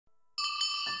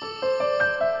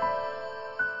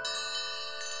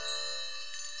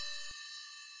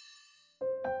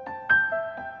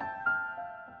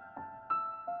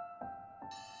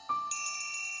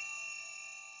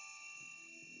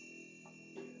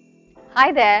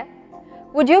Hi there!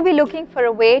 Would you be looking for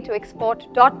a way to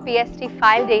export .pst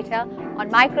file data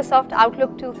on Microsoft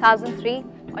Outlook 2003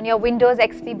 on your Windows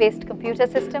XP based computer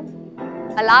system?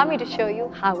 Allow me to show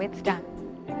you how it's done.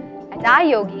 At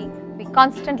iYogi, we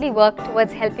constantly work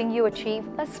towards helping you achieve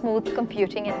a smooth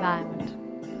computing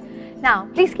environment. Now,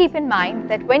 please keep in mind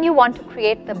that when you want to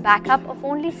create the backup of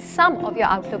only some of your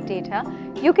Outlook data,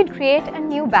 you can create a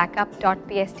new backup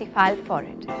 .pst file for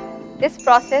it. This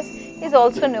process is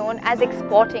also known as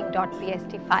exporting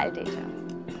 .pst file data.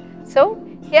 So,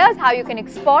 here's how you can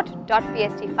export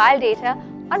 .pst file data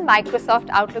on Microsoft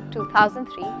Outlook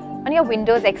 2003 on your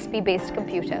Windows XP based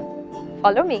computer.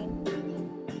 Follow me.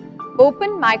 Open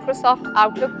Microsoft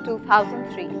Outlook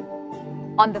 2003.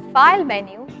 On the File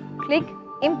menu, click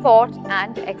Import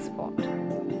and Export.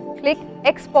 Click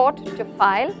Export to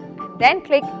File and then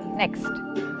click Next.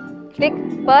 Click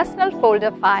Personal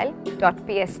Folder File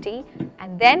 .pst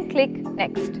and then click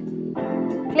Next.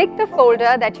 Click the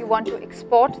folder that you want to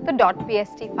export the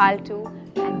 .pst file to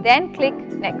and then click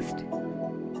Next.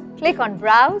 Click on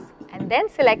Browse and then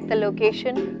select the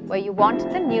location where you want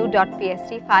the new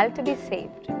 .pst file to be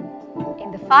saved.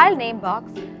 In the file name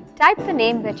box, type the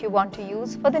name that you want to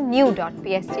use for the new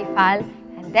 .pst file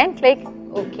and then click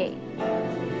OK.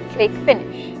 Click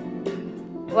Finish.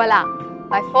 Voila!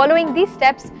 By following these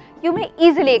steps, you may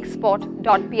easily export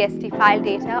 .pst file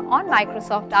data on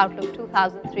Microsoft Outlook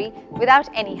 2003 without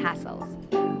any hassles.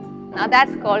 Now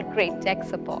that's called great tech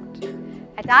support.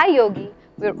 At iYogi,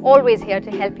 we're always here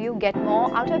to help you get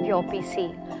more out of your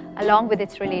PC, along with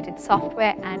its related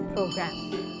software and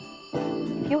programs.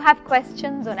 If you have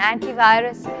questions on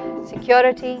antivirus,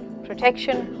 security,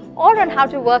 protection, or on how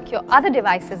to work your other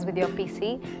devices with your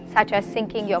PC, such as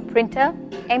syncing your printer,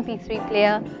 MP3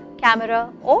 player,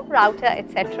 camera or router,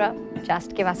 etc.,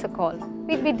 just give us a call.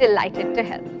 We'd be delighted to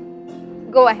help.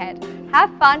 Go ahead, have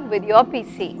fun with your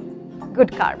PC.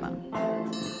 Good karma.